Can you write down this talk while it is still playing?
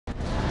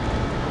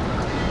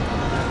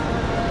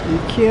You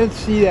can't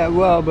see that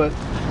well, but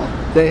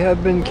they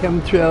have been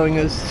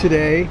chemtrailing us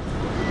today.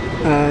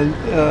 And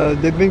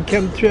they've been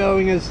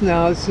chemtrailing us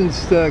now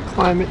since the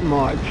climate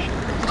march.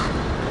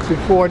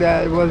 Before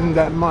that, it wasn't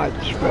that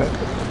much, but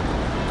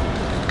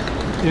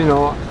you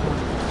know,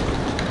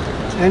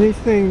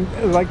 anything,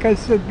 like I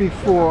said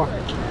before,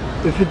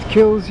 if it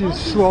kills you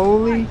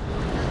slowly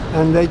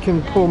and they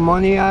can pull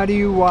money out of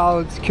you while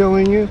it's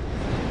killing you,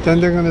 then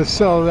they're going to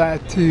sell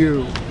that to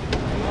you.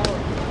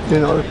 You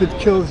know, if it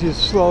kills you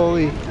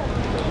slowly,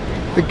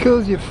 if it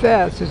kills you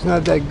fast, it's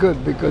not that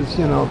good because,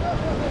 you know,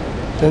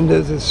 then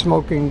there's a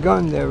smoking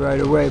gun there right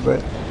away.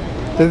 But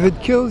if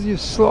it kills you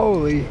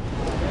slowly,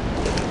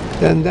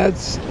 then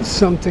that's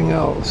something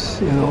else,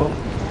 you know.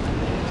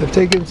 If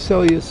they can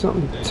sell you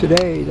something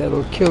today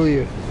that'll kill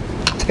you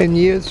 10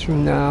 years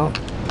from now,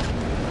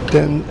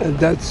 then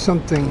that's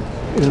something,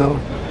 you know,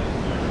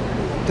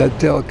 that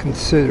they'll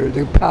consider.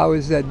 The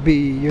powers that be,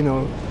 you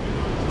know,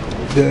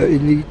 the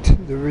elite,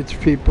 the rich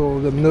people,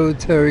 the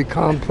military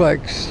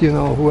complex, you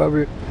know,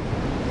 whoever,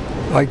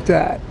 like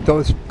that.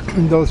 Those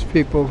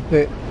people,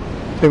 they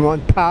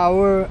want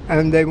power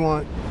and they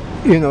want,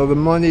 you know, the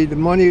money. The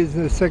money is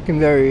the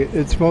secondary.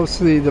 It's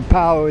mostly the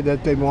power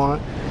that they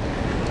want.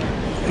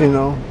 You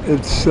know,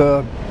 it's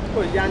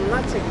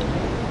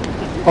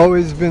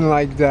always been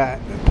like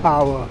that,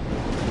 power.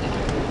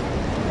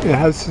 It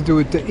has to do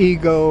with the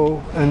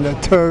ego and the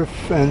turf,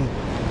 and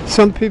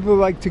some people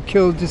like to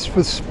kill just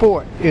for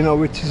sport, you know,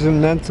 which is a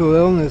mental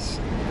illness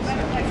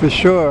for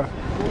sure.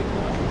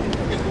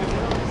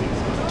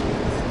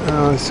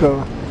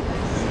 So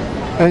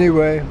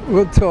anyway,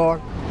 we'll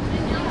talk.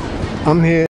 I'm here.